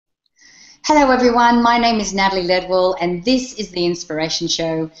Hello everyone, my name is Natalie Ledwell and this is The Inspiration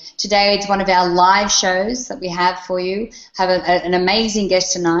Show. Today it's one of our live shows that we have for you. I have an amazing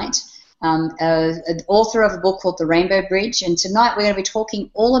guest tonight, an author of a book called The Rainbow Bridge, and tonight we're going to be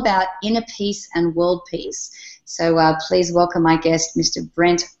talking all about inner peace and world peace. So please welcome my guest, Mr.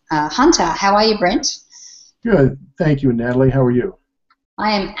 Brent Hunter. How are you, Brent? Good, thank you, Natalie. How are you?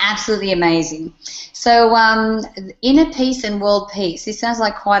 I am absolutely amazing. So inner peace and world peace, this sounds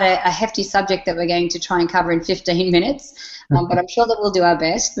like quite a hefty subject that we're going to try and cover in 15 minutes, but I'm sure that we'll do our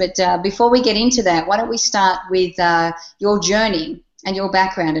best. But before we get into that, why don't we start with your journey and your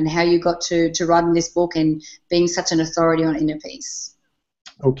background and how you got to writing this book and being such an authority on inner peace.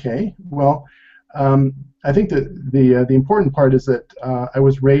 Okay, well, I think that the important part is that I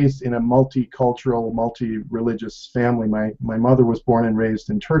was raised in a multicultural, multi-religious family. My mother was born and raised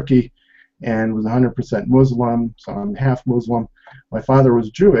in Turkey and was 100% Muslim, so I'm half Muslim. My father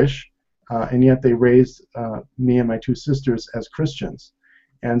was Jewish, and yet they raised me and my two sisters as Christians.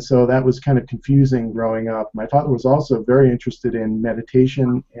 And so that was kind of confusing growing up. My father was also very interested in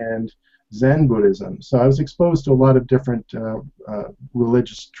meditation and Zen Buddhism, so I was exposed to a lot of different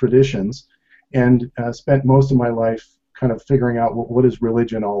religious traditions, and spent most of my life kind of figuring out what is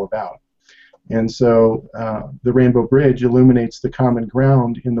religion all about. And so the Rainbow Bridge illuminates the common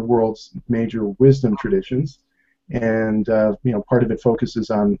ground in the world's major wisdom traditions, and part of it focuses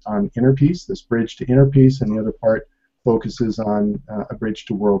on inner peace, this bridge to inner peace, and the other part focuses on a bridge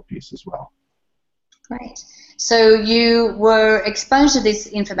to world peace as well. Great. So you were exposed to this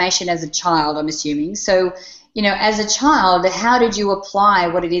information as a child, I'm assuming. So, as a child, how did you apply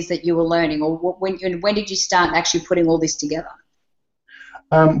what it is that you were learning, or when did you start actually putting all this together?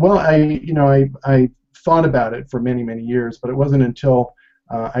 Well, I thought about it for many, many years, but it wasn't until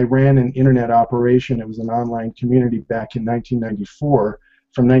I ran an internet operation. It was an online community back in 1994,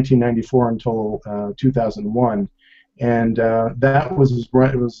 from 1994 until 2001. And it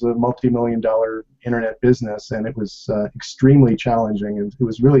was a multi-million-dollar internet business, and it was extremely challenging. And it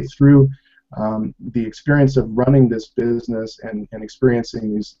was really through the experience of running this business and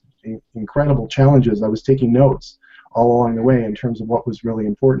experiencing these incredible challenges. I was taking notes all along the way in terms of what was really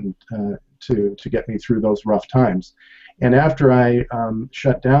important to get me through those rough times. And after I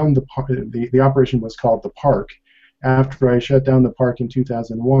shut down the operation was called The Park. After I shut down the park in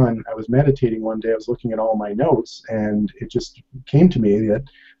 2001, I was meditating one day. I was looking at all my notes, and it just came to me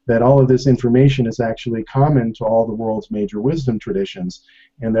that all of this information is actually common to all the world's major wisdom traditions,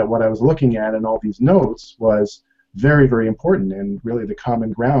 and that what I was looking at in all these notes was very, very important and really the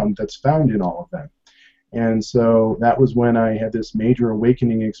common ground that's found in all of them. And so that was when I had this major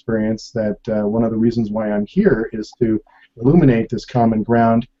awakening experience that one of the reasons why I'm here is to illuminate this common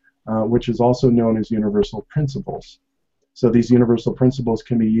ground, which is also known as universal principles. So these universal principles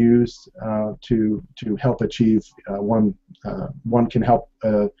can be used to help achieve one can help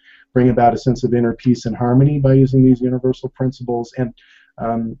bring about a sense of inner peace and harmony by using these universal principles. And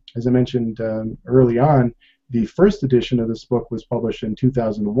as I mentioned early on, the first edition of this book was published in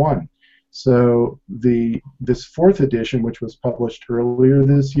 2001. So this fourth edition, which was published earlier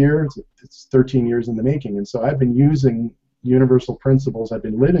this year, it's 13 years in the making. And so I've been using universal principles. I've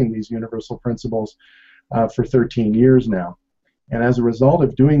been living these universal principles for 13 years now. And as a result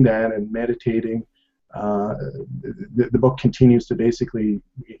of doing that and meditating, the book continues to basically,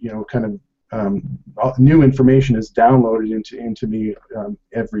 kind of new information is downloaded into me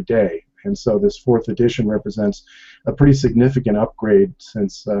every day. And so this fourth edition represents a pretty significant upgrade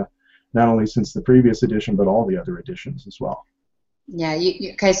since not only since the previous edition, but all the other editions as well. Yeah.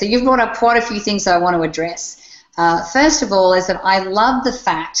 Okay. So you've brought up quite a few things that I want to address. First of all, is that I love the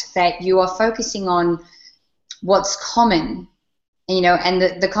fact that you are focusing on what's common, and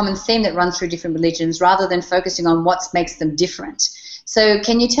the common theme that runs through different religions, rather than focusing on what makes them different. So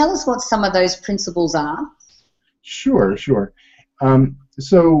can you tell us what some of those principles are? Sure.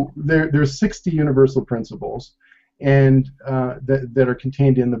 So there's 60 universal principles, and that are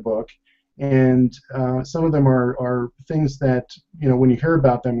contained in the book. And some of them are things that, when you hear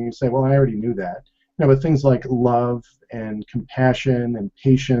about them, you say, well, I already knew that. But things like love and compassion and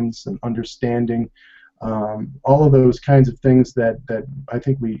patience and understanding, all of those kinds of things that I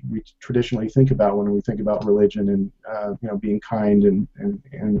think we traditionally think about when we think about religion and being kind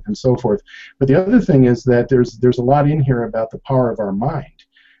and so forth. But the other thing is that there's a lot in here about the power of our mind,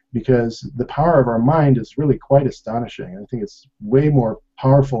 because the power of our mind is really quite astonishing. I think it's way more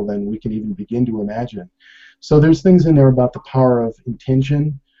powerful than we can even begin to imagine. So there's things in there about the power of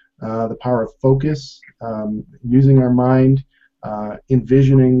intention, the power of focus, using our mind,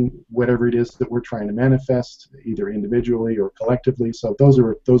 envisioning whatever it is that we're trying to manifest, either individually or collectively. So those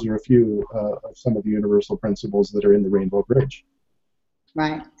are a few of some of the universal principles that are in the Rainbow Bridge.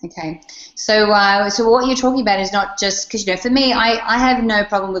 Right. Okay. So, so what you're talking about is not just because, you know, for me, I have no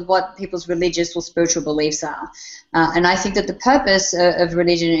problem with what people's religious or spiritual beliefs are, and I think that the purpose of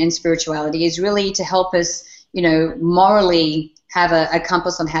religion and spirituality is really to help us, you know, morally have a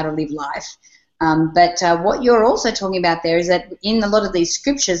compass on how to live life. But what you're also talking about there is that in a lot of these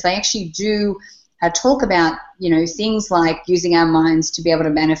scriptures, they actually do talk about, you know, things like using our minds to be able to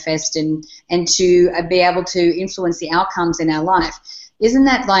manifest and to be able to influence the outcomes in our life. Isn't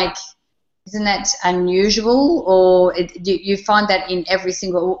that unusual, or do you find that in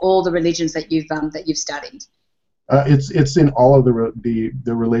all the religions that you've studied? It's in all of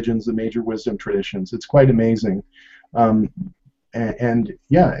the religions, the major wisdom traditions. It's quite amazing, and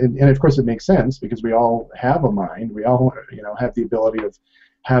yeah, and of course it makes sense because we all have a mind. We all, you know, have the ability of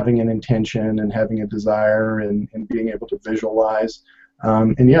having an intention and having a desire and being able to visualize,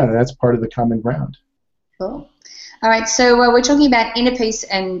 and yeah, that's part of the common ground. Cool. All right, so we're talking about inner peace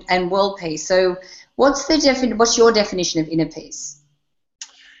and world peace. So what's your definition of inner peace?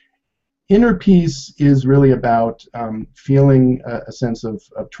 Inner peace is really about feeling a sense of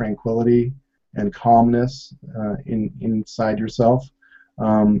tranquility and calmness inside yourself,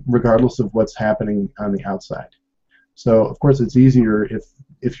 regardless of what's happening on the outside. So of course it's easier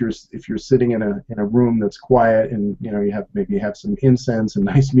if you're sitting in a room that's quiet and, you know, you have some incense and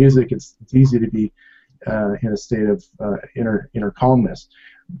nice music. It's easy to be in a state of inner calmness.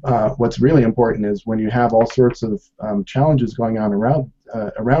 What's really important is when you have all sorts of challenges going on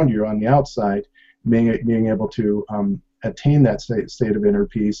around you on the outside, being able to attain that state of inner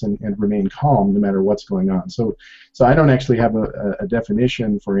peace and remain calm no matter what's going on. So I don't actually have a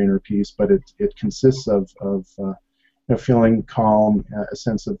definition for inner peace, but it consists of you know, feeling calm, a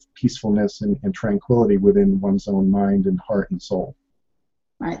sense of peacefulness and tranquility within one's own mind and heart and soul.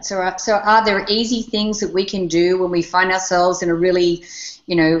 Right. So are there easy things that we can do when we find ourselves in a really,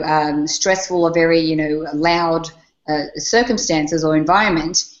 you know, stressful or very, you know, loud circumstances or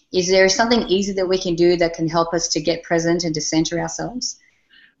environment? Is there something easy that we can do that can help us to get present and to center ourselves?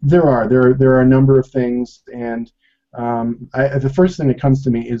 There are a number of things, and the first thing that comes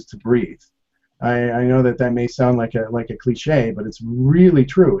to me is to breathe. I know that may sound like a cliche, but it's really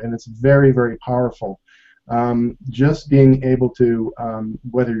true, and it's very, very powerful. Just being able to,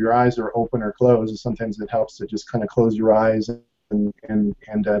 whether your eyes are open or closed, sometimes it helps to just kind of close your eyes and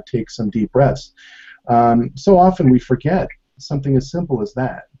take some deep breaths. So often we forget something as simple as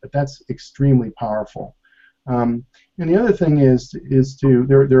that, but that's extremely powerful. And the other thing is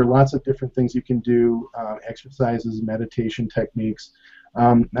there are lots of different things you can do, exercises, meditation techniques.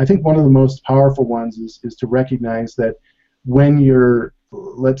 I think one of the most powerful ones is to recognize that when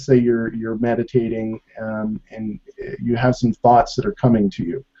let's say you're meditating and you have some thoughts that are coming to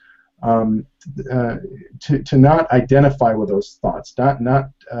you, to not identify with those thoughts, to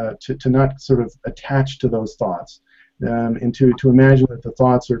not sort of attach to those thoughts, and to imagine that the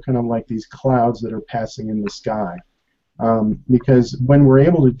thoughts are kind of like these clouds that are passing in the sky. Because when we're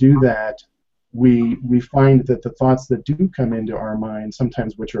able to do that, we find that the thoughts that do come into our mind,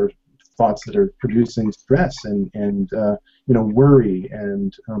 sometimes which are thoughts that are producing stress and you know, worry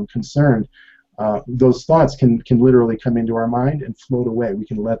and concern, those thoughts can literally come into our mind and float away. We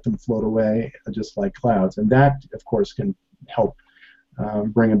can let them float away just like clouds, and that of course can help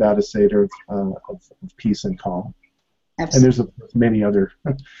bring about a state of peace and calm. Absolutely. And there's many other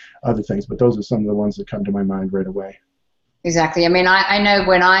things, but those are some of the ones that come to my mind right away. Exactly. I mean, I know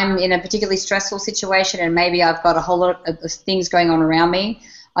when I'm in a particularly stressful situation and maybe I've got a whole lot of things going on around me,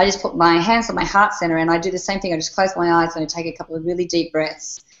 I just put my hands on my heart center and I do the same thing. I just close my eyes and I take a couple of really deep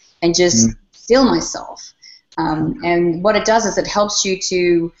breaths and just still myself. And what it does is it helps you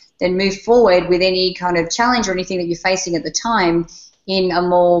to then move forward with any kind of challenge or anything that you're facing at the time in a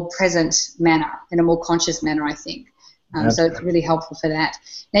more present manner, in a more conscious manner, I think. So it's really helpful for that.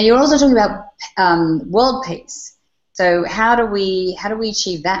 Now, you're also talking about world peace. So how do we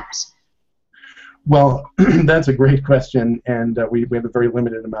achieve that? Well, that's a great question, and we have a very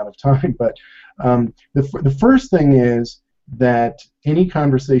limited amount of time. But the first thing is that any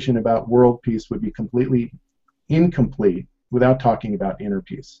conversation about world peace would be completely incomplete without talking about inner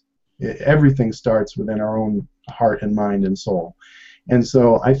peace. Everything starts within our own heart and mind and soul. And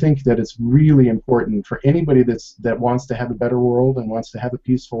so I think that it's really important for anybody that wants to have a better world and wants to have a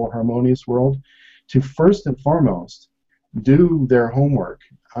peaceful, harmonious world to first and foremost do their homework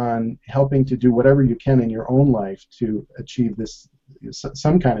on helping to do whatever you can in your own life to achieve this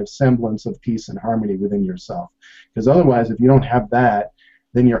some kind of semblance of peace and harmony within yourself. Because otherwise, if you don't have that,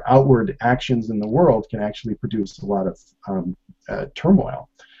 then your outward actions in the world can actually produce a lot of turmoil.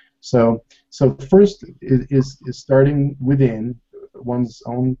 So first is starting within one's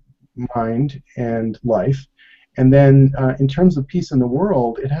own mind and life, and then in terms of peace in the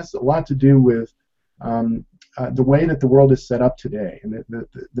world, it has a lot to do with the way that the world is set up today. And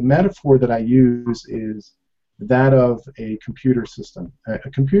the metaphor that I use is that of a computer system. A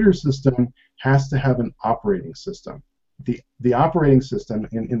computer system has to have an operating system. The operating system,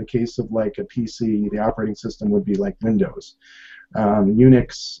 in the case of like a PC, the operating system would be like Windows.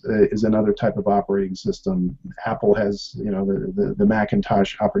 Unix is another type of operating system. Apple has, the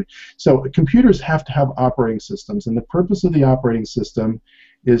Macintosh operating. So computers have to have operating systems, and the purpose of the operating system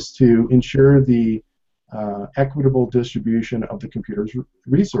is to ensure the equitable distribution of the computer's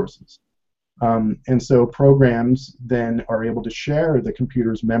resources. And so programs then are able to share the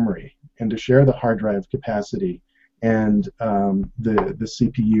computer's memory and to share the hard drive capacity and the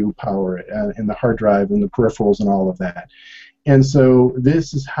CPU power and the hard drive and the peripherals and all of that. And so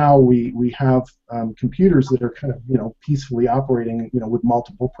this is how we have computers that are kind of peacefully operating with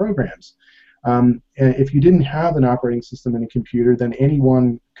multiple programs. And if you didn't have an operating system in a computer, then any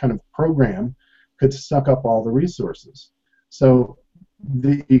one kind of program could suck up all the resources. So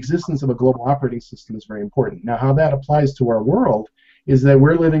the existence of a global operating system is very important. Now, how that applies to our world is that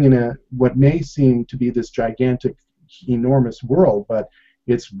we're living in what may seem to be this gigantic, enormous world, but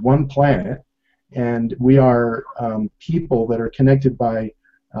it's one planet, and we are people that are connected by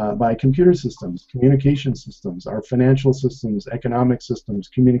computer systems, communication systems, our financial systems, economic systems,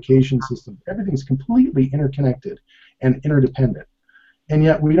 communication systems. Everything's completely interconnected and interdependent. And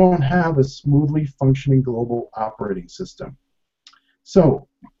yet we don't have a smoothly functioning global operating system. So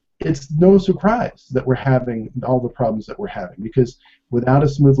it's no surprise that we're having all the problems that we're having, because without a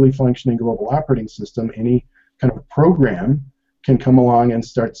smoothly functioning global operating system, any kind of program can come along and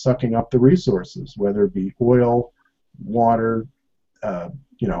start sucking up the resources, whether it be oil, water,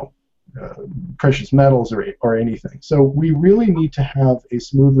 precious metals, or anything. So we really need to have a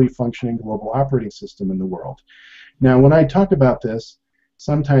smoothly functioning global operating system in the world. Now, when I talk about this,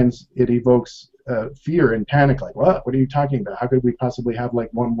 sometimes it evokes fear and panic, like, what are you talking about? How could we possibly have like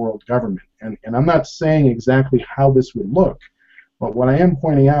one world government? And I'm not saying exactly how this would look, but what I am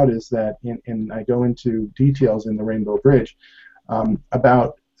pointing out is that, and I go into details in the Rainbow Bridge,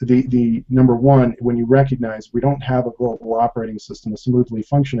 about the number one, when you recognize we don't have a global operating system, a smoothly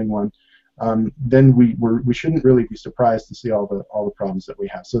functioning one, then we shouldn't really be surprised to see all the problems that we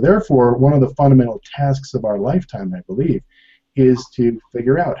have. So therefore, one of the fundamental tasks of our lifetime, I believe, is to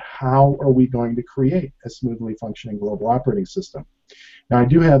figure out how are we going to create a smoothly functioning global operating system. Now, I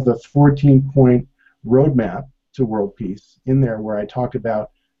do have the 14-point roadmap to world peace in there, where I talk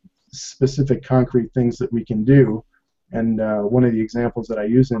about specific concrete things that we can do. And one of the examples that I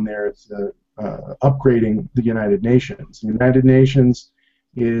use in there is upgrading the United Nations. The United Nations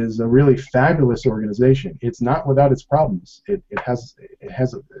is a really fabulous organization. It's not without its problems. It has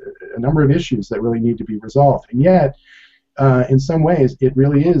a number of issues that really need to be resolved. And yet, in some ways, it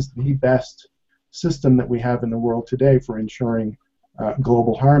really is the best system that we have in the world today for ensuring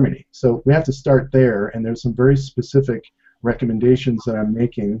global harmony. So we have to start there, and there's some very specific recommendations that I'm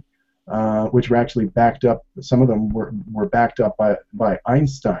making, which were actually backed up. Some of them were backed up by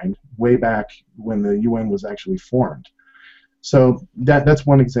Einstein way back when the UN was actually formed. So that's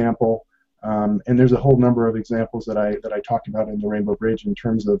one example, and there's a whole number of examples that I talked about in the Rainbow Bridge in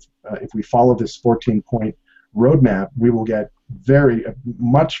terms of if we follow this 14-point roadmap, we will get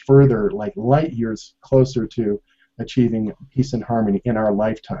much further, like light years closer to achieving peace and harmony in our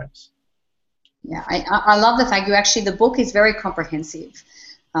lifetimes. Yeah, I love the fact the book is very comprehensive,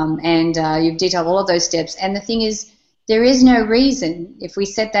 and you've detailed all of those steps. And the thing is, there is no reason, if we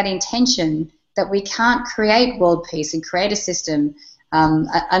set that intention, that we can't create world peace and create a system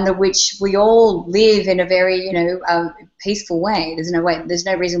under which we all live in a very peaceful way. There's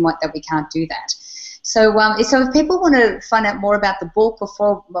no reason that we can't do that. So if people want to find out more about the book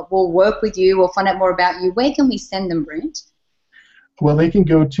before we'll work with you or find out more about you, where can we send them, Brent? Well, they can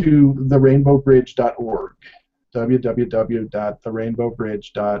go to therainbowbridge.org,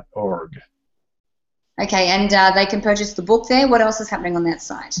 www.therainbowbridge.org. Okay, and they can purchase the book there. What else is happening on that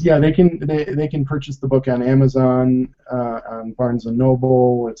site? Yeah, they can purchase the book on Amazon, on Barnes &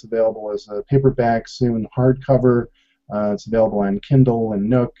 Noble. It's available as a paperback, soon hardcover. It's available on Kindle and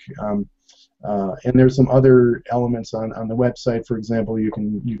Nook. And there's some other elements on the website. For example, you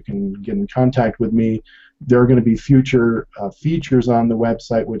can get in contact with me there are going to be future features on the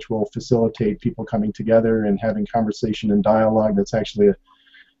website which will facilitate people coming together and having conversation and dialogue. That's actually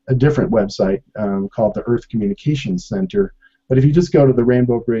a different website called the Earth Communications Center. But if you just go to the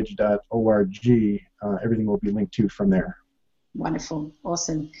rainbowbridge.org, everything will be linked to from there. Wonderful,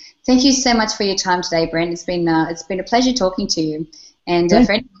 awesome. Thank you so much for your time today, Brent. It's been a pleasure talking to you. And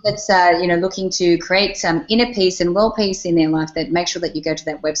for anyone that's looking to create some inner peace and world peace in their life, that make sure that you go to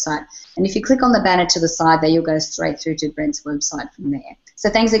that website. And if you click on the banner to the side there, you'll go straight through to Brent's website from there. So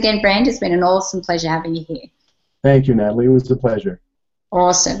thanks again, Brent. It's been an awesome pleasure having you here. Thank you, Natalie. It was a pleasure.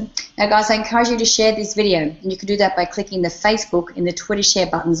 Awesome. Now, guys, I encourage you to share this video. And you can do that by clicking the Facebook and the Twitter share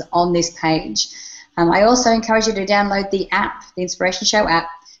buttons on this page. I also encourage you to download the app, the Inspiration Show app,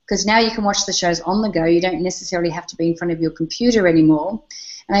 because now you can watch the shows on the go. You don't necessarily have to be in front of your computer anymore.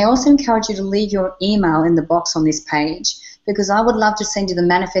 And I also encourage you to leave your email in the box on this page, because I would love to send you the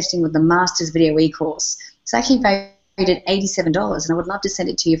Manifesting with the Masters video e-course. It's actually valued at $87, and I would love to send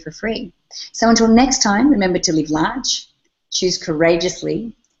it to you for free. So until next time, remember to live large, choose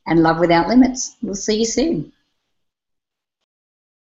courageously, and love without limits. We'll see you soon.